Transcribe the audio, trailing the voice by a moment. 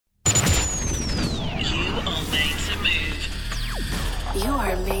You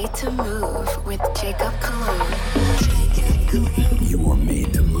are made to move with Jacob Cologne. You are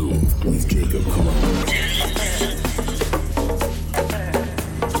made to move with Jacob Cologne.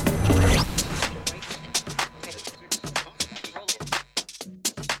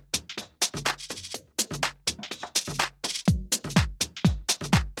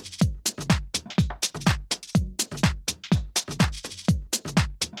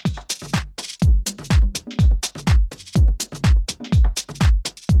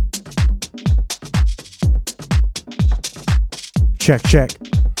 Check.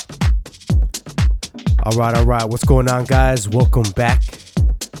 All right. What's going on, guys? Welcome back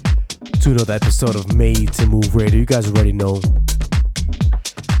to another episode of Made to Move Radio. You guys already know.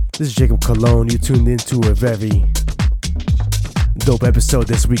 This is Jacob Cologne. You tuned into a very dope episode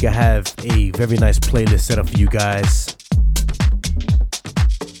this week. I have a very nice playlist set up for you guys.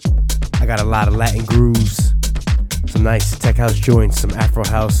 I got a lot of Latin grooves, some nice tech house joints, some Afro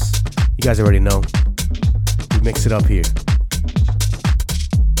house. You guys already know. We mix it up here.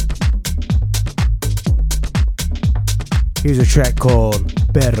 Here's a track called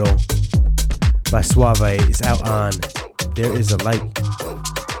Perro by Suave. It's out on There Is a Light.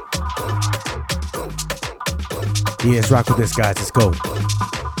 Yeah, let's rock with this, guys. Let's go.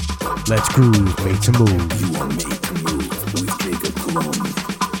 Let's groove. Made to move. You are made to move with Jacob Cologne.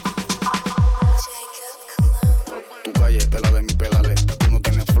 Tu calle es la de mis pedales. Tú no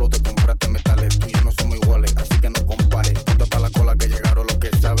tienes flow, te compraste metales. Tú y yo no somos iguales, así que no compares. Ponte pa' la cola que llegaron los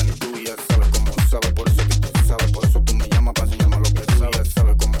que saben. Y tú ya sabes cómo sabes, por eso tú sabes. Por eso tú me llamas pa' enseñarme lo que sabes.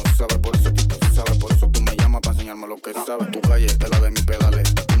 Sabes cómo sabes, por eso tú sabes. Por eso tú me llamas pa' enseñarme lo que sabes. Tu calle es la de mis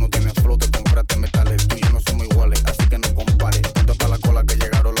pedales. Tú no tienes flow, te compraste metales. Tú y yo no somos iguales, así que no compares. Ponte pa' la cola que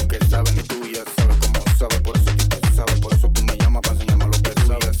llegaron los que saben. Y tú ya sabes cómo sabes, por eso tú sabes. Por eso tú me llamas pa' enseñarme lo que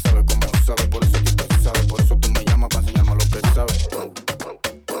sabes. Sabes cómo sabes, por eso tú sabes. Por eso tú me llamas pa' enseñarme lo que sabes.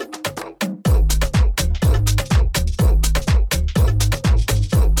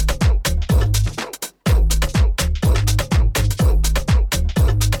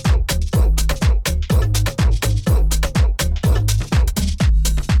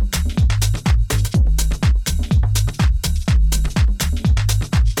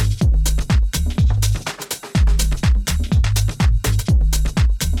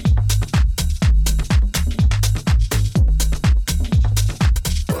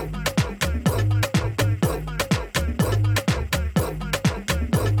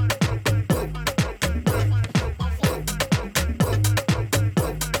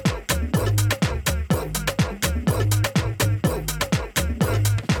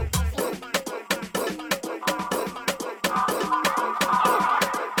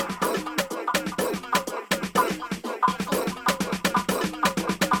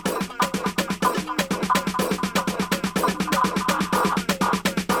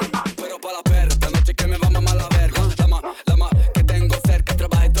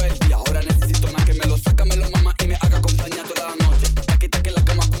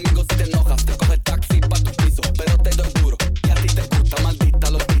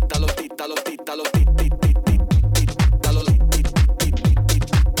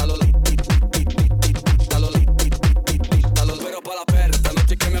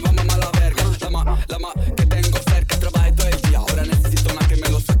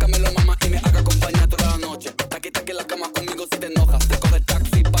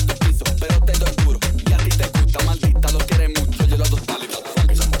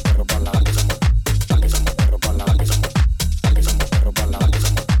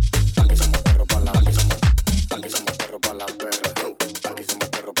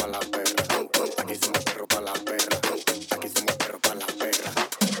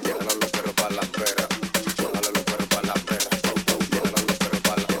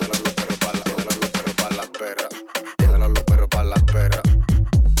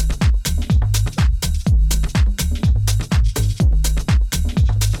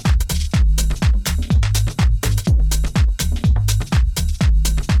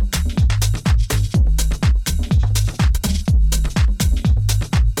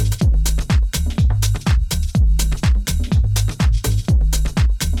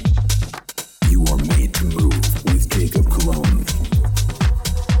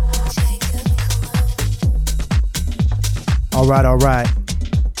 All right.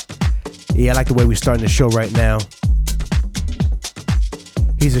 Yeah, I like the way we're starting the show right now.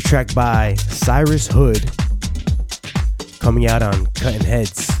 Here's a track by Cyrus Hood coming out on Cutting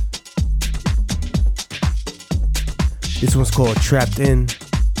Heads. This one's called Trapped In.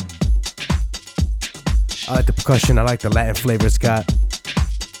 I like the percussion. I like the Latin flavor it's got.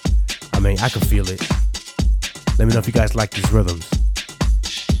 I mean, I can feel it. Let me know if you guys like these rhythms.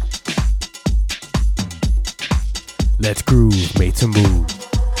 Let's groove, made to move.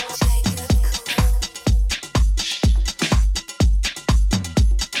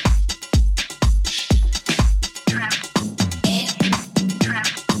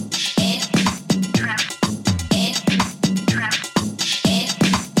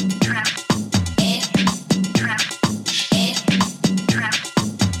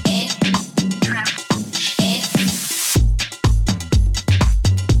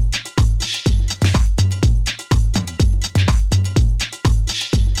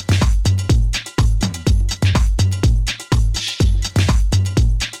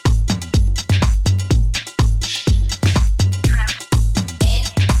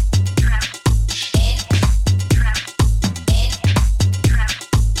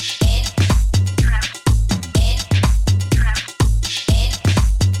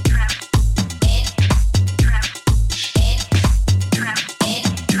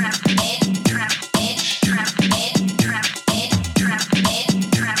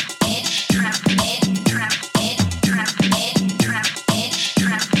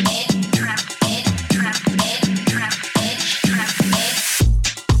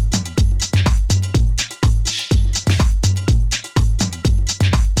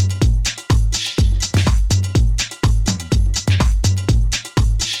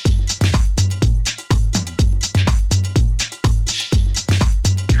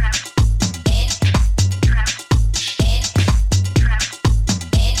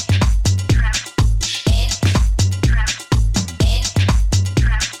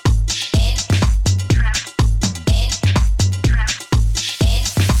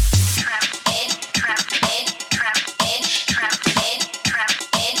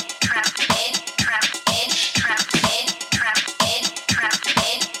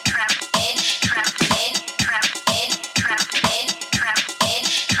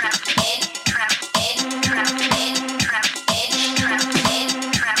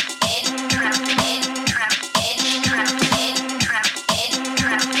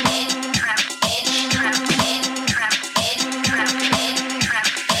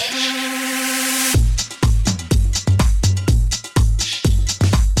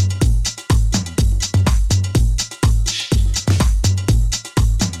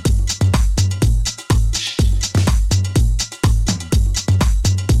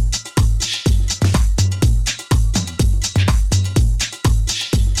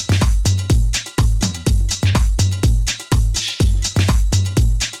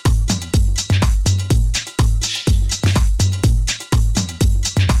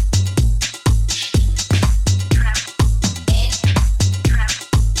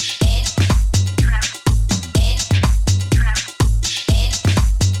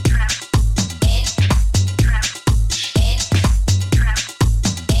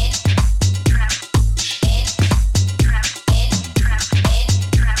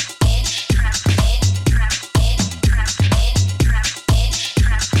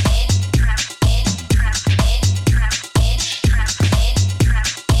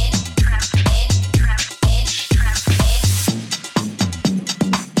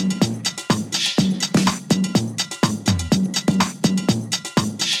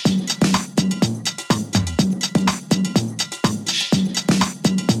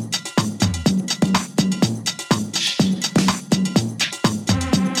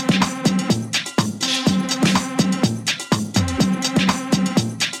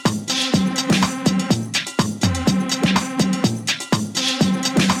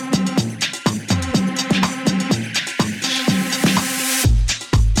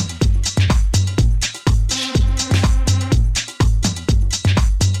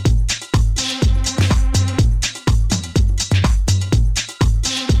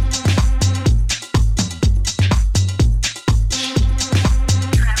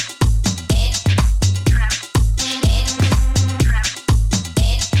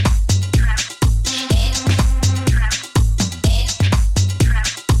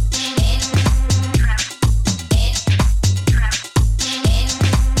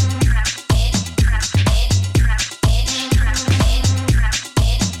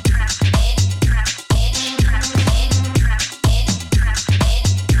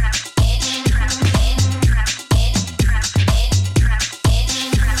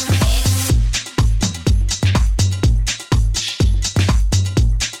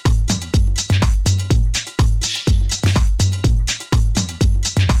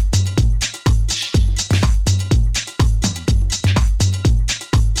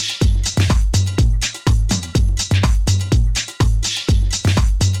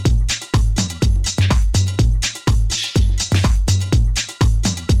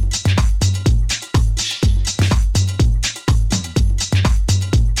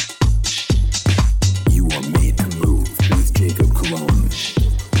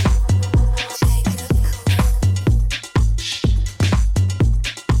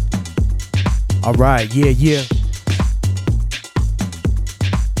 All right, yeah.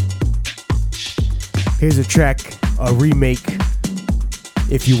 Here's a track, a remake,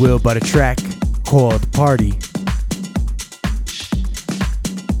 if you will, but a track called Party.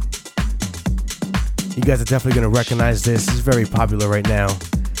 You guys are definitely gonna recognize this. It's very popular right now.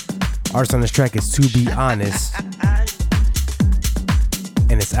 Artist on this track is To Be Honest,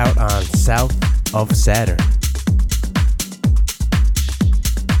 and it's out on South of Saturn.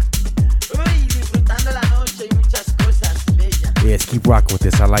 Yes, keep rocking with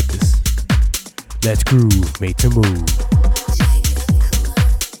this. I like this. Let's groove, made to move.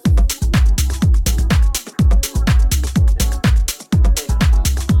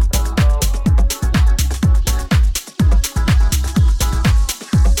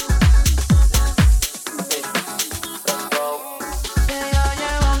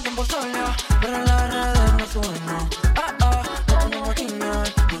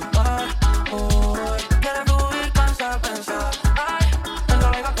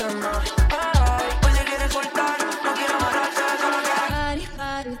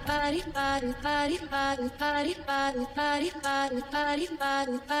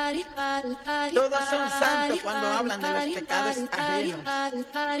 Todos son santos cuando hablan de los pecados ajenos.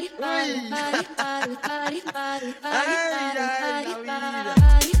 Ay, la vida.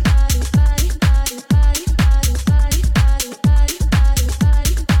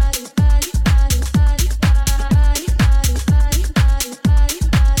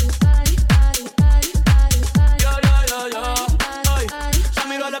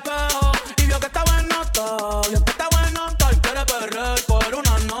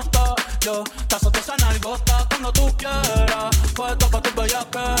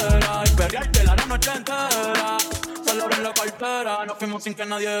 Nos fuimos sin que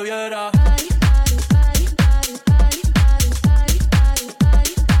nadie viera.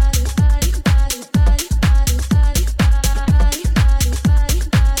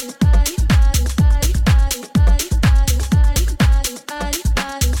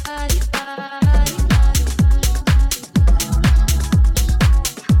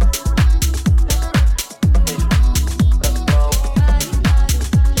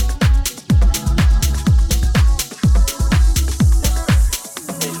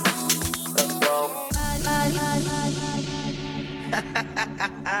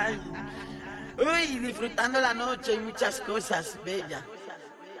 Uy, disfrutando la noche y muchas cosas bellas.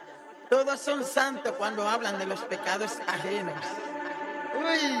 Todos son santos cuando hablan de los pecados ajenos.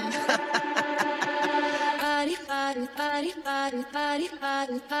 Uy.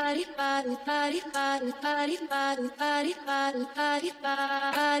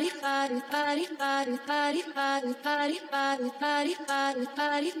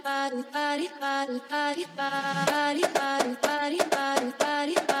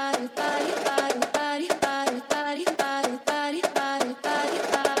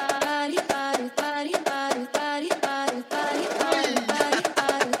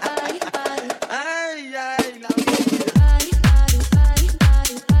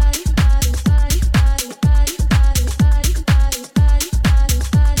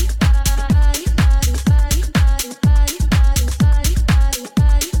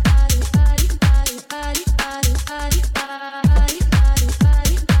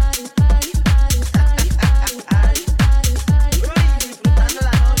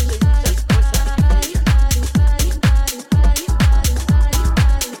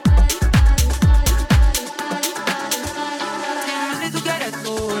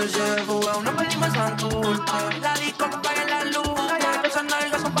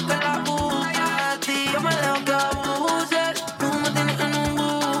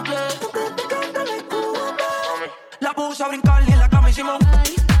 A brincar y en la cama hicimos.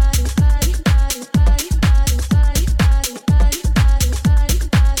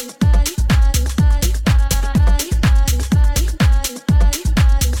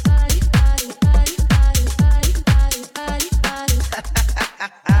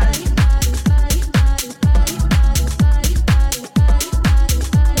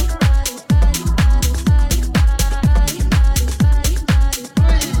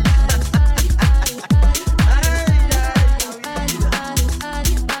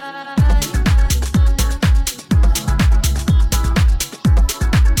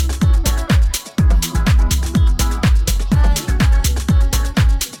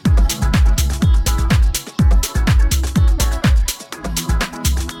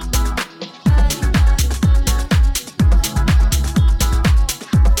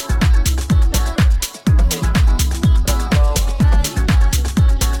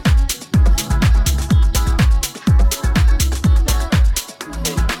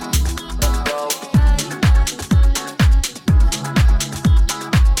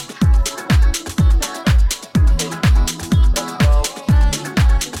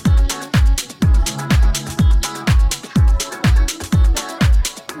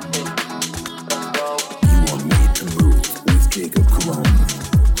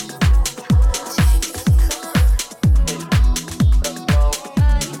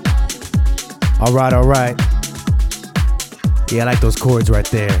 Alright. Yeah, I like those chords right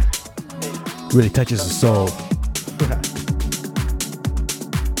there. Really touches the soul.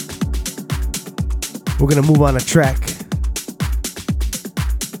 We're gonna move on a track.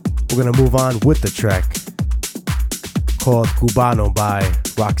 We're gonna move on with the track called Cubano by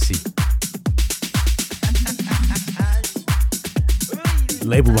Roxy. The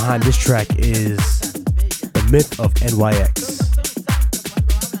label behind this track is The Myth of NYX.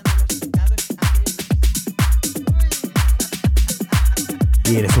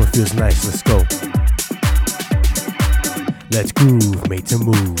 Yeah, this one feels nice. Let's go. Let's groove, made to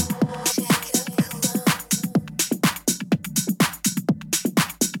move.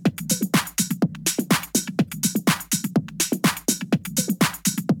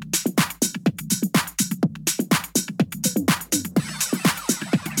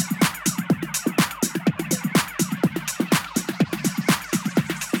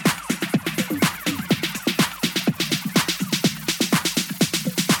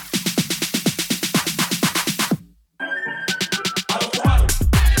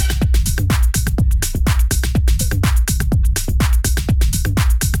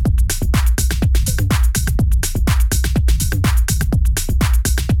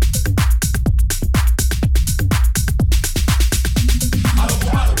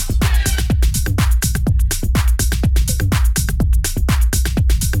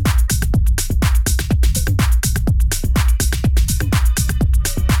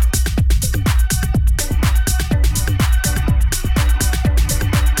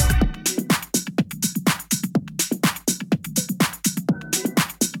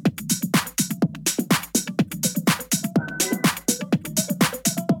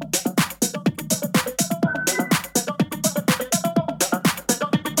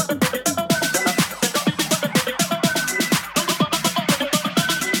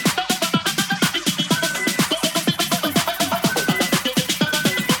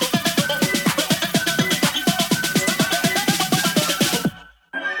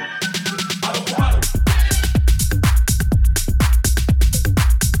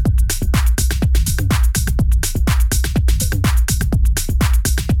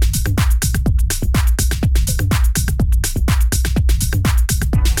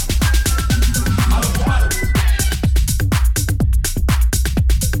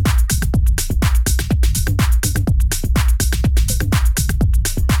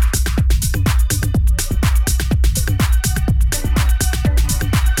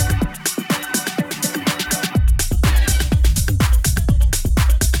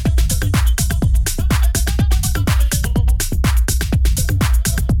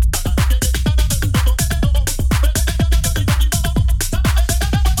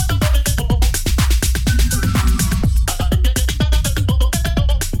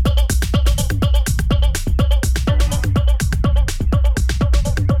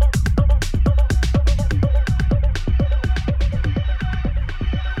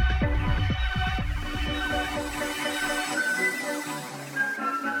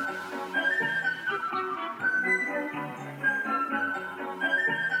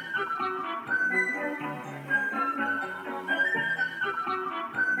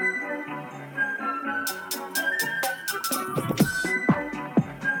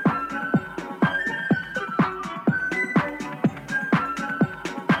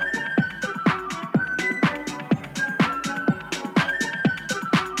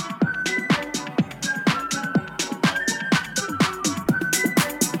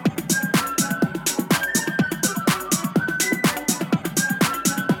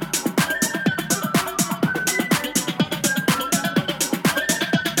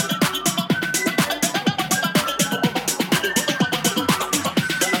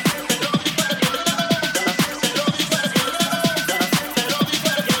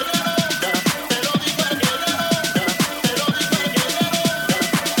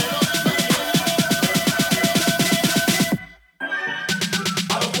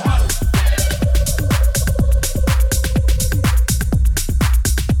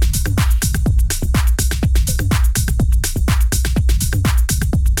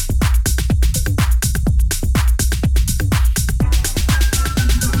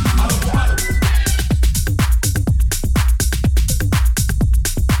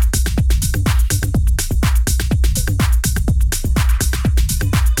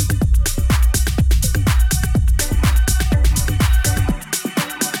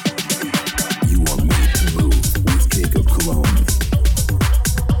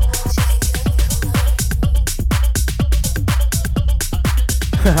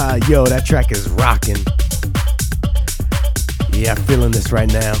 Yo, that track is rocking. Yeah, I'm feeling this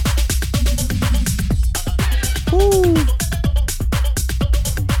right now. Alright,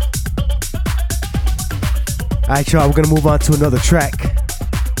 y'all, we're gonna move on to another track.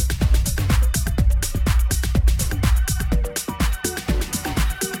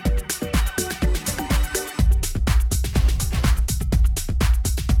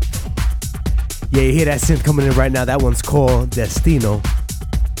 Yeah, you hear that synth coming in right now. That one's called Destino.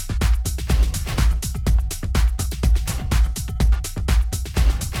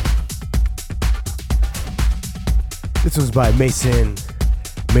 This one's by Mason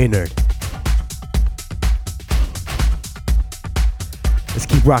Maynard. Let's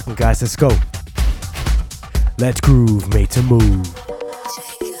keep rocking, guys. Let's go. Let's groove, made to move.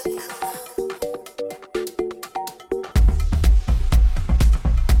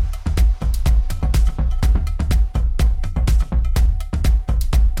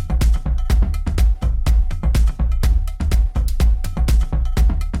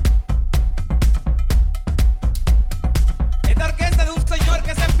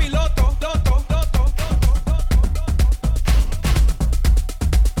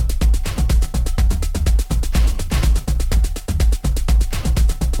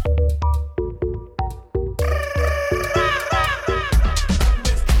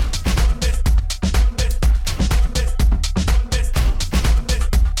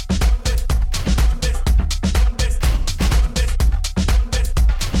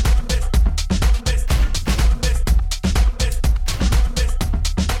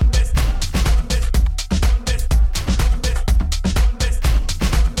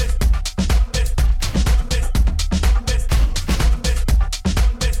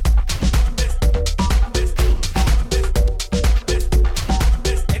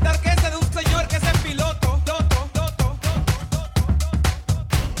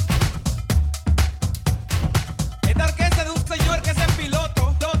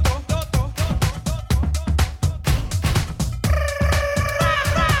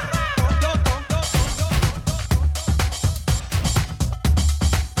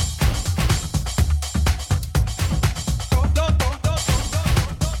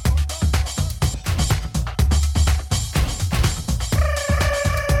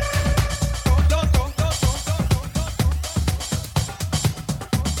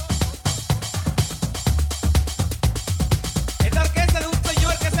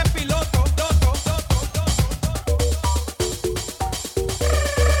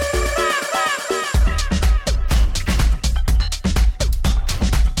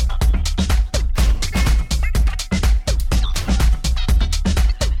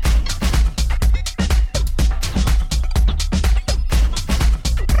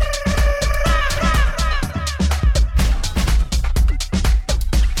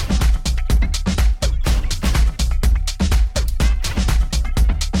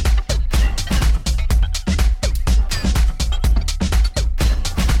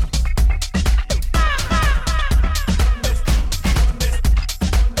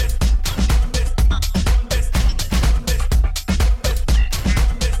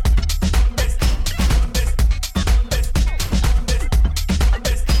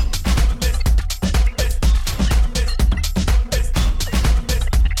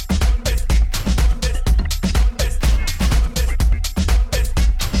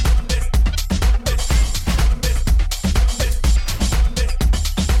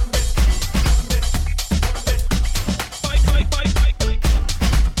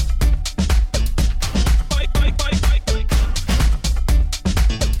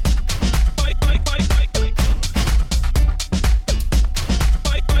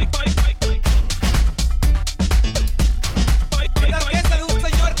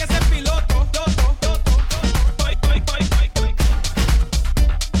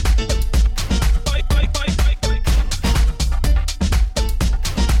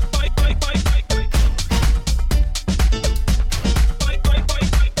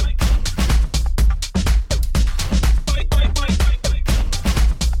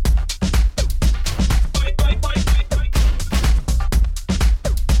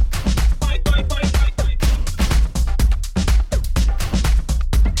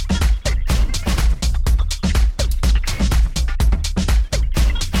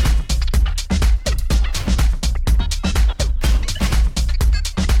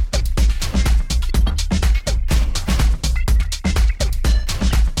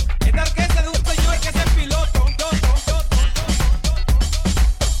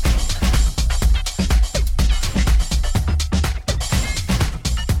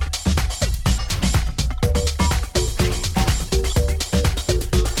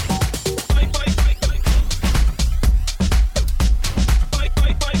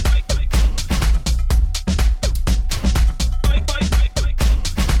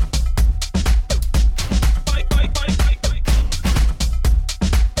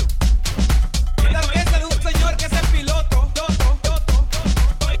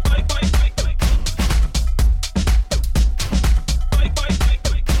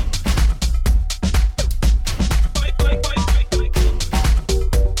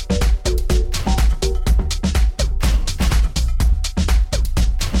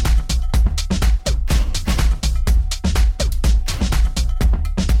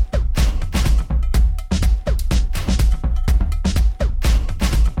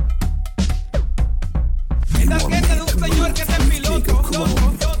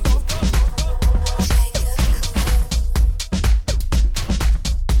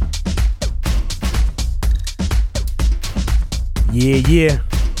 Yeah.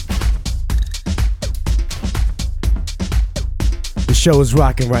 The show is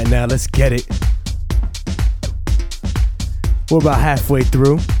rocking right now. Let's get it. We're about halfway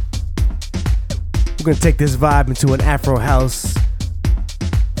through. We're gonna take this vibe into an Afro house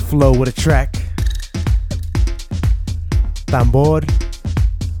flow with a track. Tambor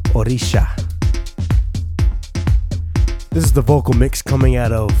Orisha. This is the vocal mix coming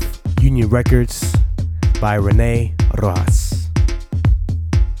out of Union Records by Renee Rojas.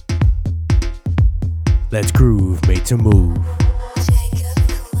 Let's groove, made to move.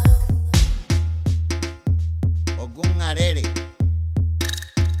 Ogun Arere.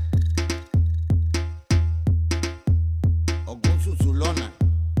 Ogun Susulona.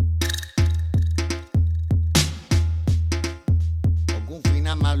 Ogun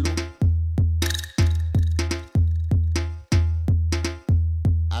Fina Malu.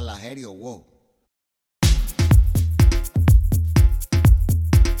 Alajerio Wo.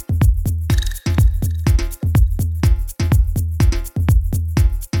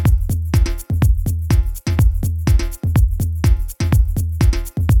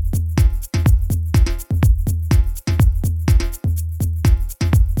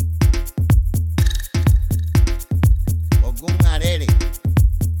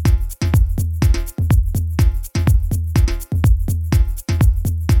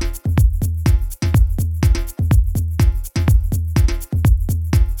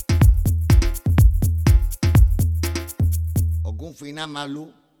 Fina Malu.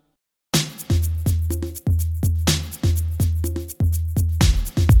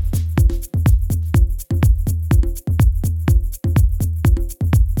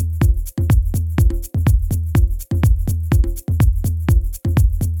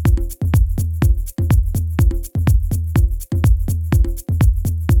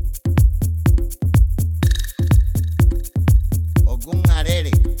 Ogun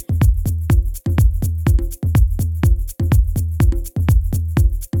Arere.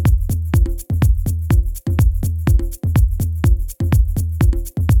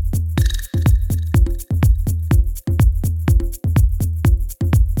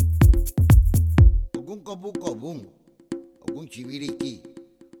 Kobum, Ogun Chibiriki,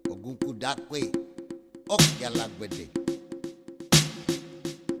 Ogun Kudakwe, Okyalagwede.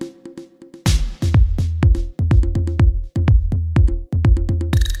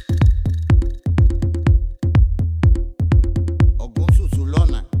 Ogun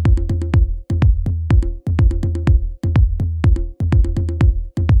Susulona.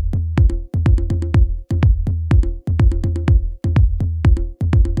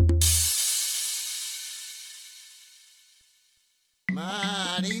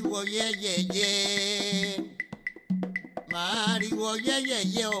 Mariwo ye Mariwo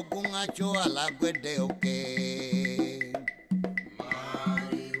ye Ogun acho alagbede oke.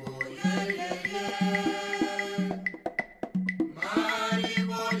 Mariwo ye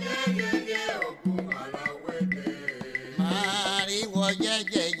Mariwo ye Ogun alagbede. Mariwo ye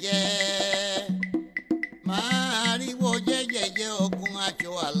Mariwo ye Ogun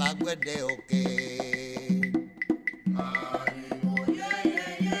acho alagbede oke.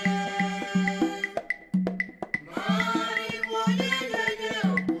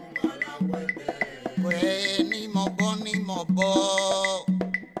 Ni mobo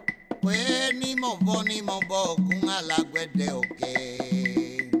Ogun alagbede oke.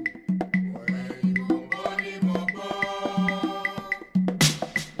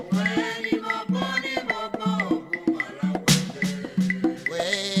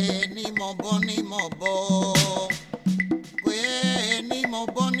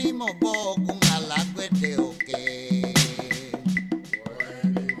 Ni mobo Ogun alagbede oke.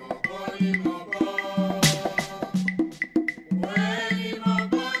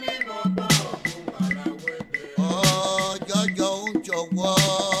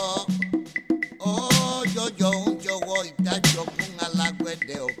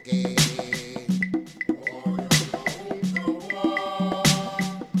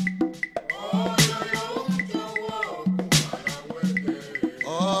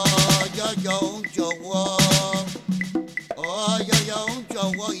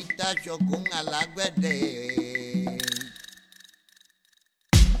 Shogun alagbede.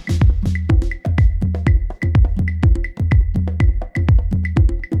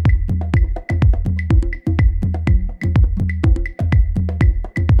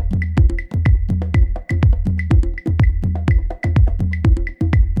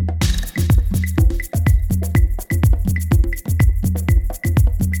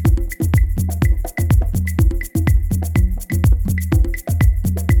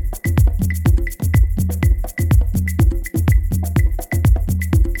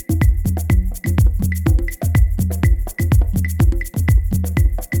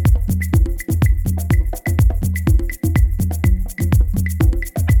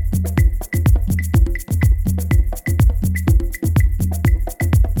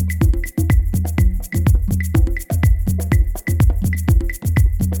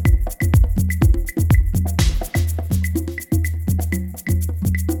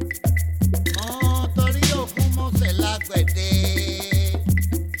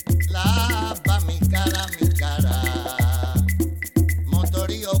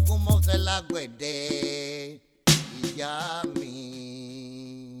 la guede y ya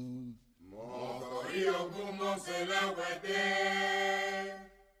mi. Mocorío como se la guede,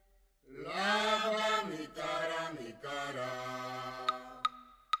 lava mi cara, mi cara.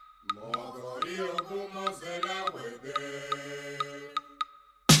 Mocorío como se la guede.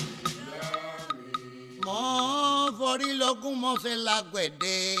 Mo forilo como se la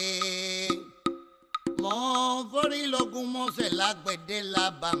guede. Mo forilo como se la guede,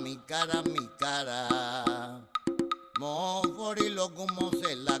 lava mi cara, mi cara. Mo forilo como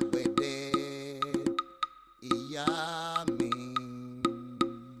se la guede y ya mi.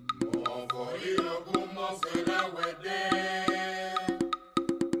 Mo forilo como se la guede,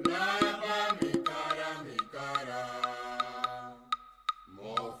 lava mi cara, mi cara.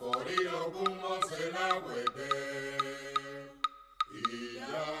 Mo forilo como se la guede y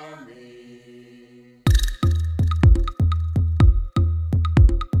ya mi.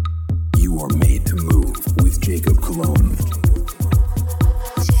 You are made to move with Jacob Cologne.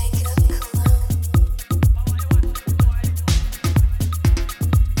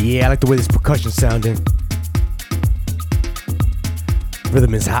 Yeah, I like the way this percussion sounding.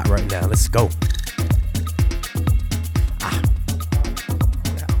 Rhythm is hot right now. Let's go.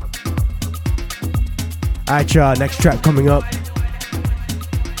 Alright, y'all. Next track coming up.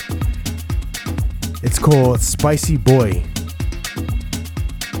 It's called Spicy Boy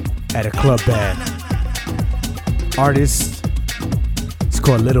at a Club Band. Artist, it's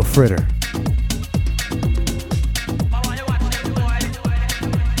called Little Fritter.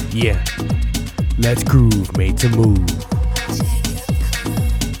 Yeah, let's groove, made to move.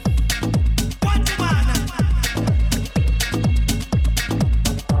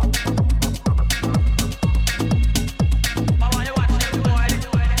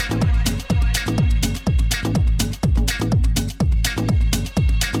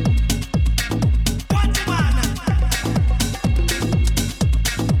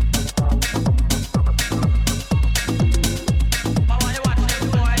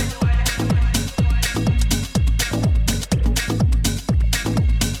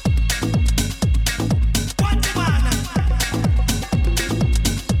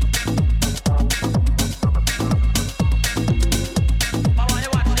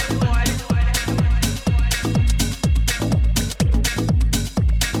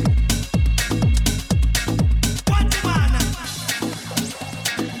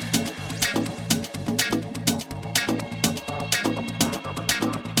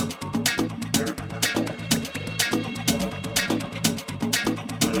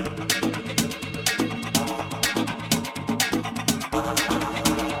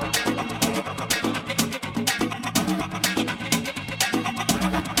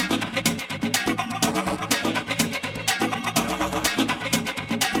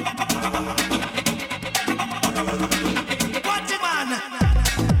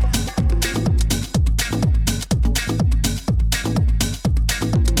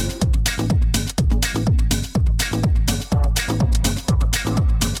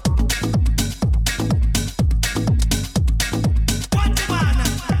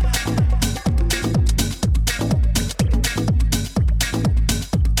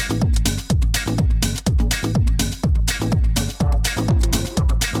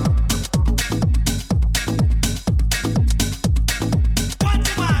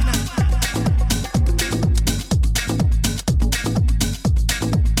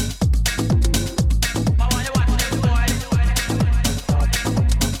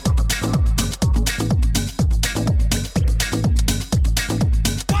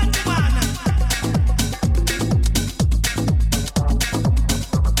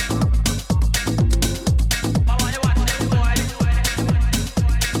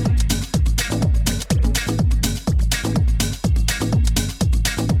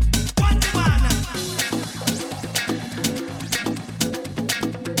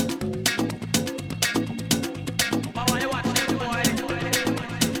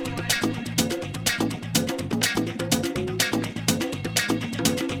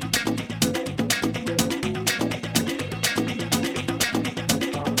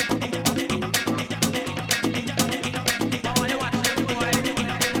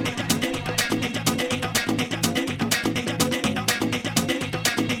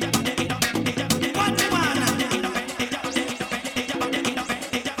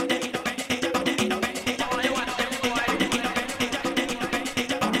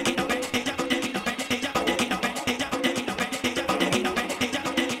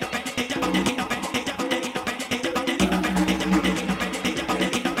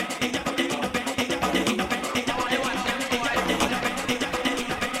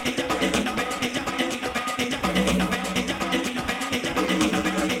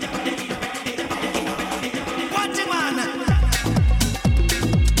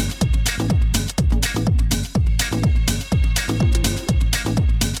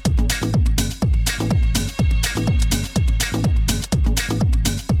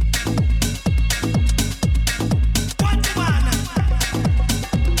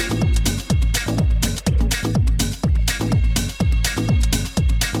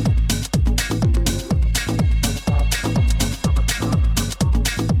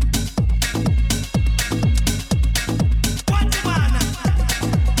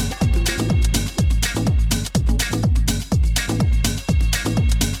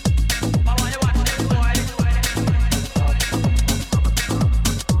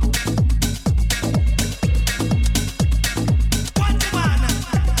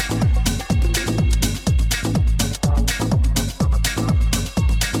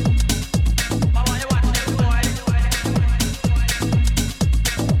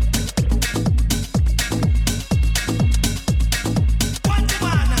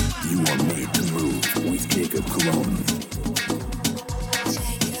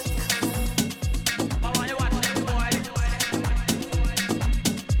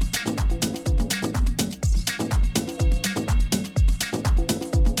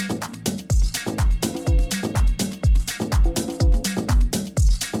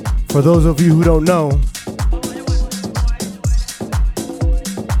 For those of you who don't know,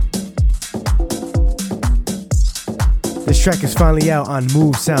 this track is finally out on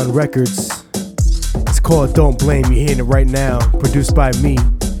Move Sound Records. It's called Don't Blame. You're hearing it right now. Produced by me,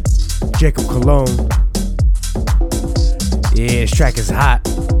 Jacob Cologne. Yeah, this track is hot.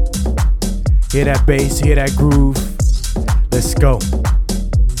 Hear that bass, hear that groove. Let's go.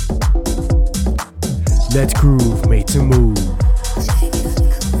 Let's groove, made to move.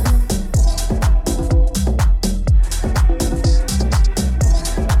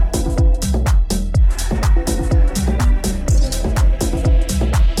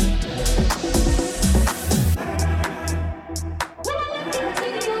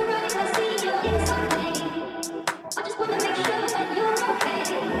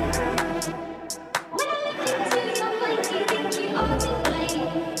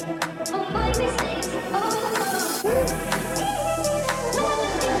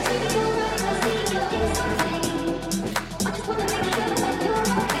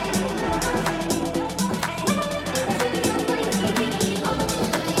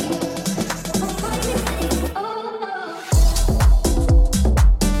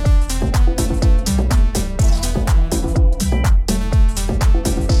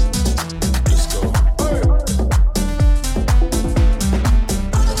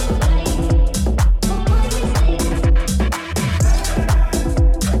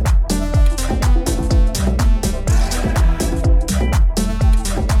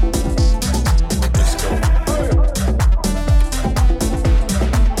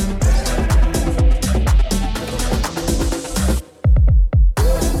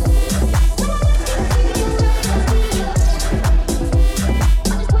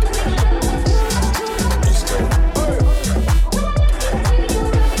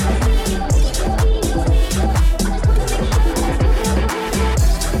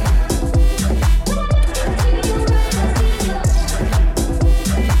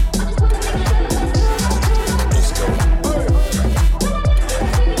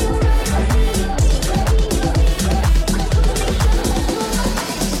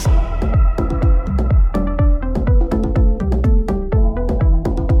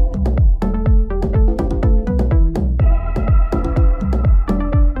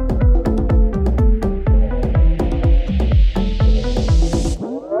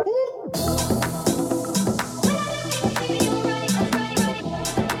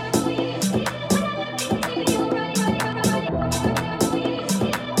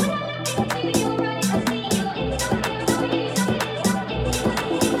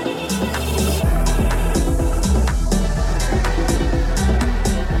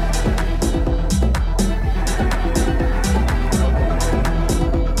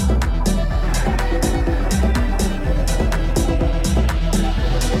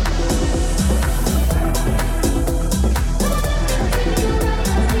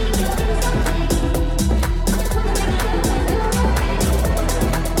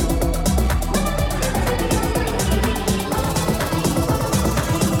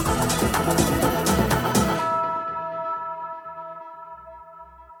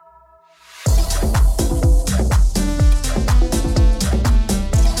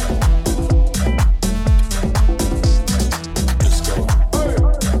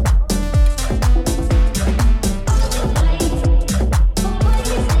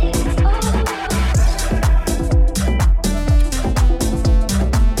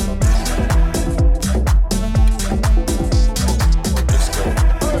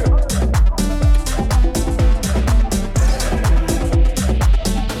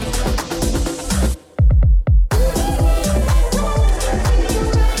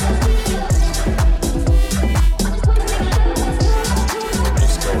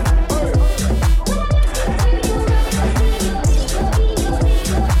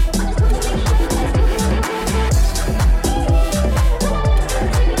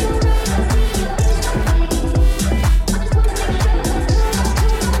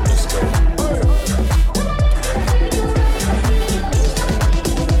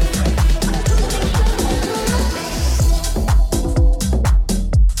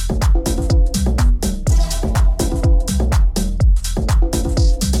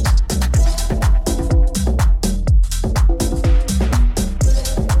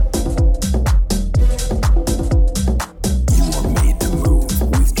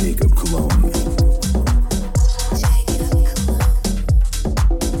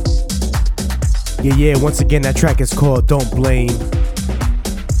 Yeah, once again, that track is called Don't Blame.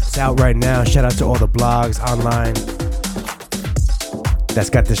 It's out right now. Shout out to all the blogs online that's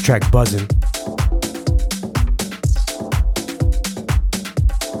got this track buzzing.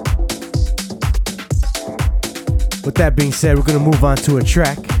 With that being said, we're gonna move on to a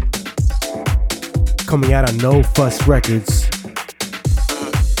track coming out on No Fuss Records.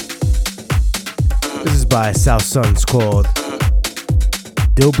 This is by South Sons called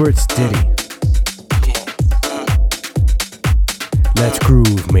Dilbert's Ditty. Let's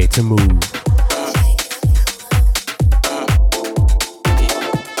groove, made to move.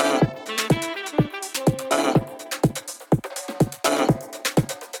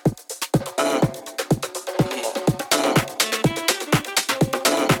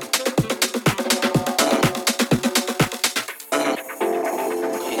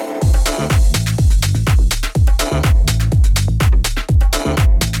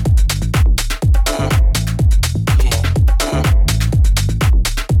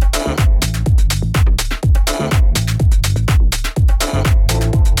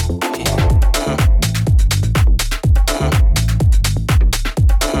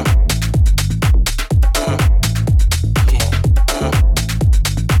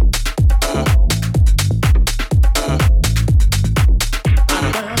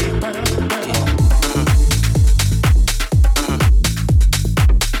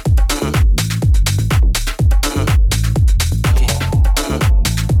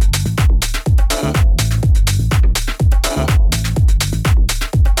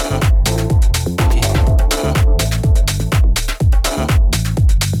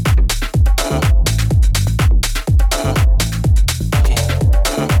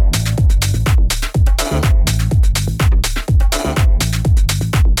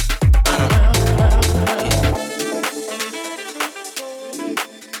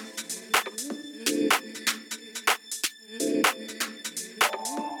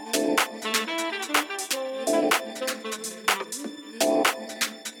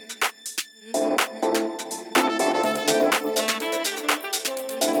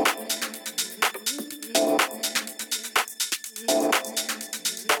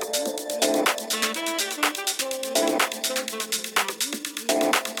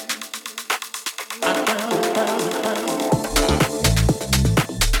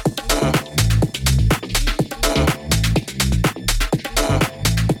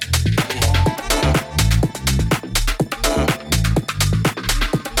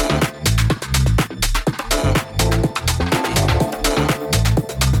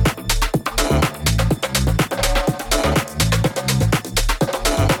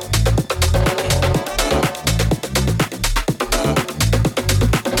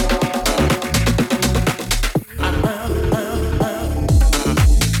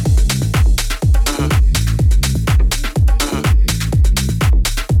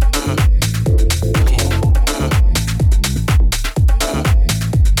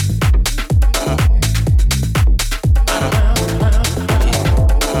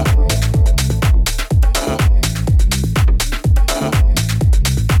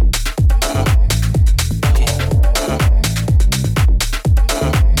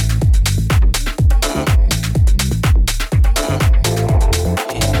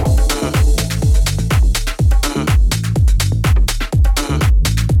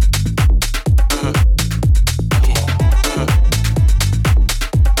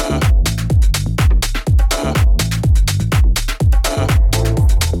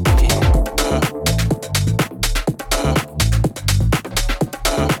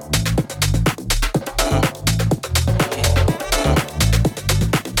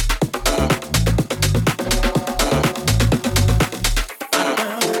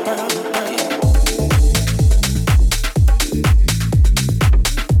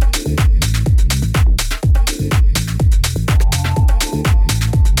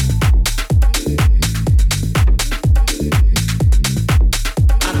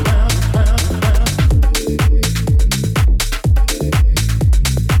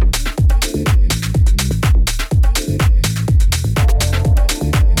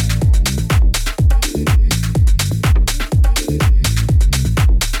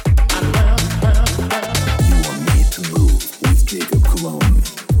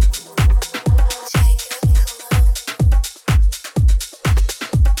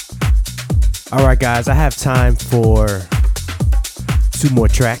 Alright guys, I have time for 2 more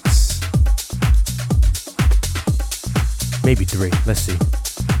tracks. Maybe 3, let's see.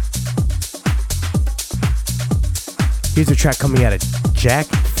 Here's a track coming out of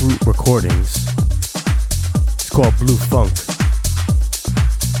Jackfruit Recordings. It's called Blue Funk.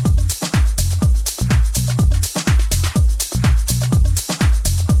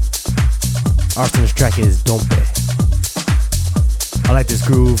 Arsenal's track is Dompe. I like this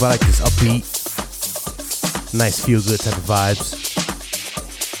groove, I like this upbeat, nice feel good type of vibes.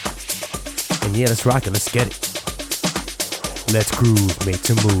 And yeah, let's rock it, let's get it. Let's groove, made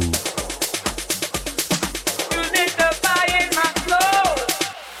to move.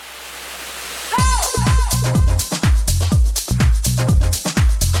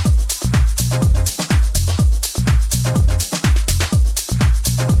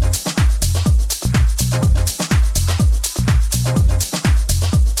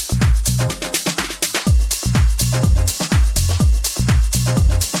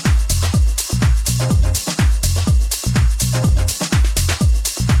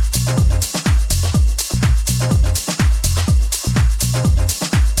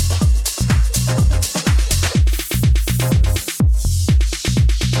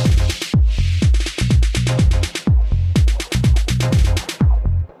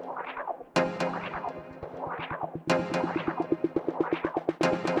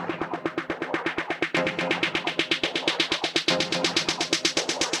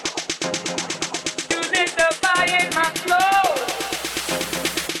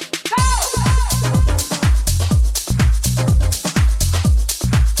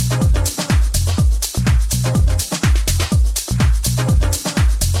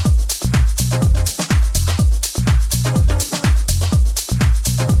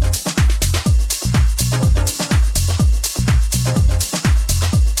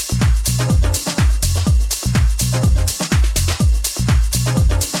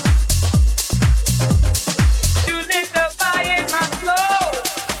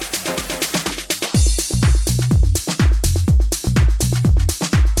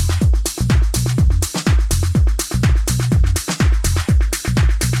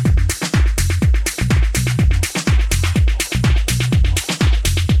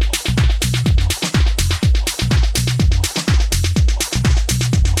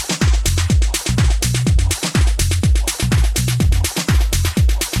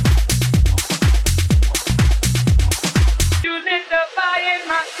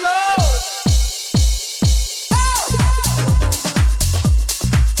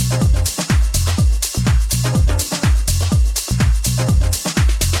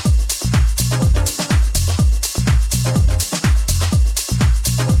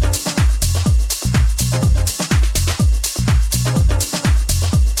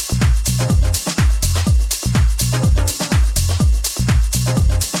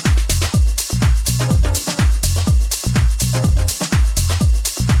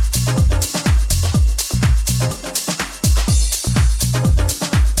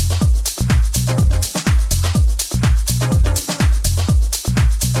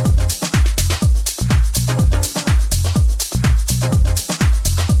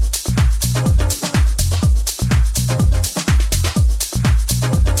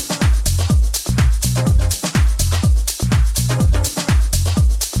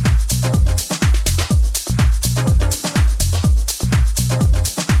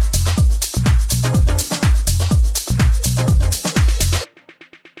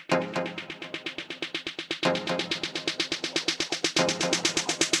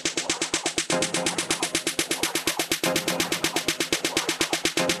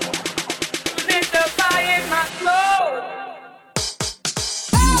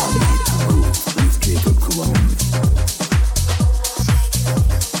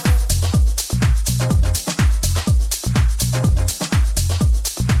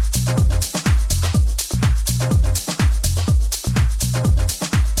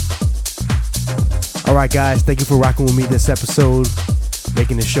 Alright guys, thank you for rocking with me this episode,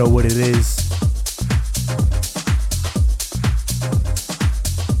 making the show what it is.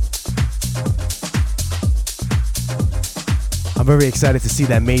 I'm very excited to see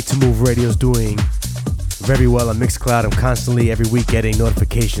that Made to Move Radio is doing very well on Mixcloud. I'm constantly every week getting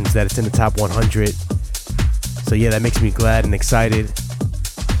notifications that it's in the top 100. So yeah, that makes me glad and excited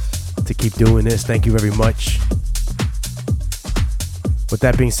to keep doing this. Thank you very much. With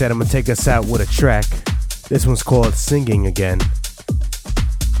that being said, I'm going to take us out with a track. This one's called Singing Again,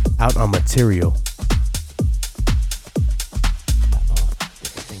 out on Material.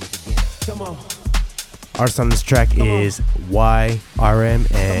 Come on. Artist on this track is YRM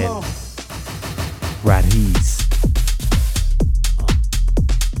and Radhiz.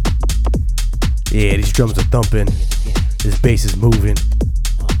 Yeah, these drums are thumping. This bass is moving.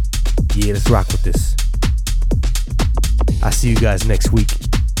 Yeah, let's rock with this. I'll see you guys next week.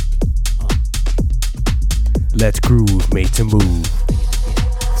 Let's groove, made to move.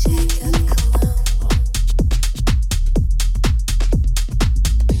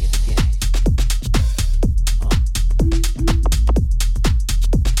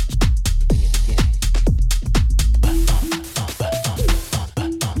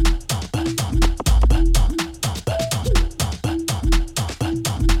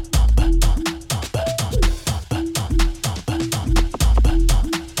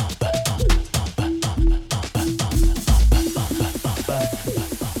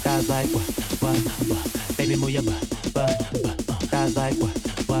 Guys like what? Baby, move your butt. Guys like what?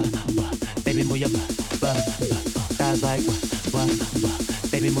 Baby, move your butt. Guys like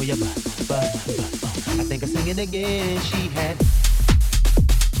what? Baby, move your butt. I think I'm singing again. She had.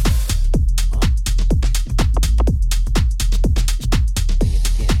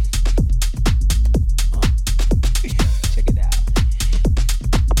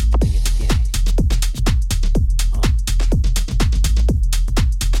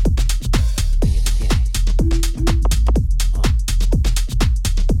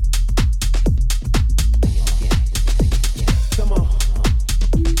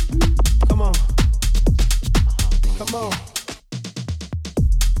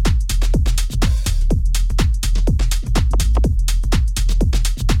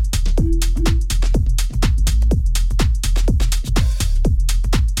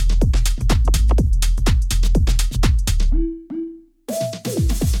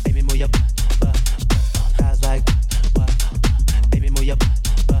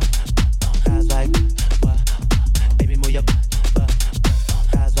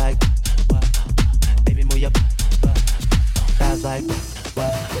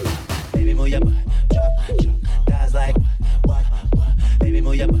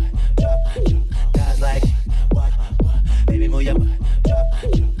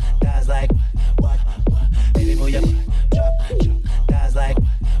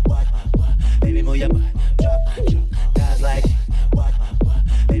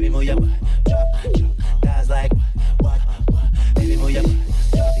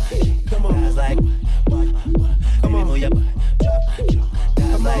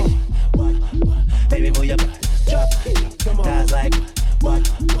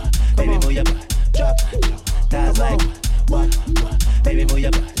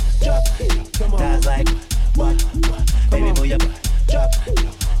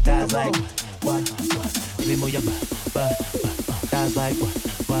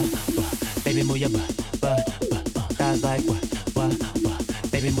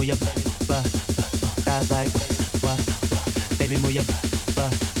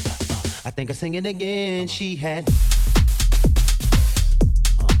 Singing again, she had.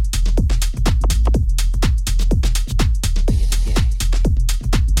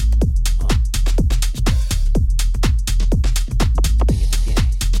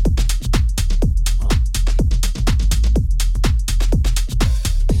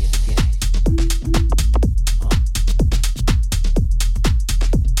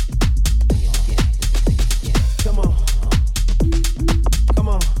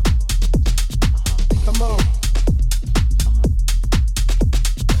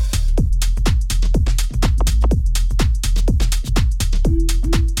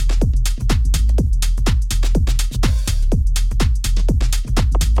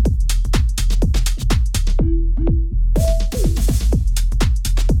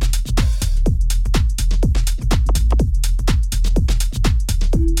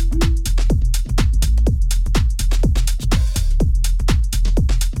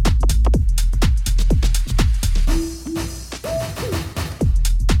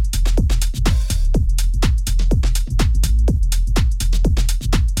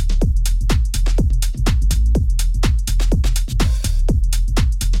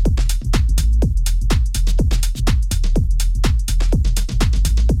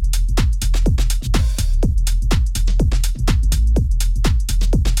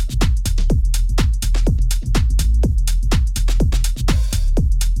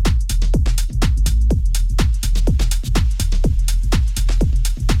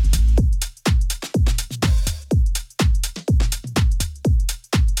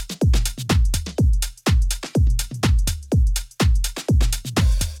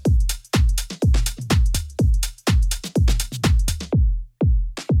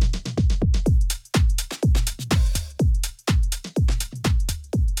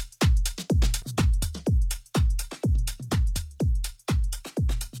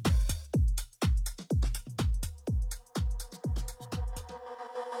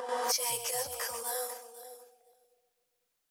 Jacob Colon.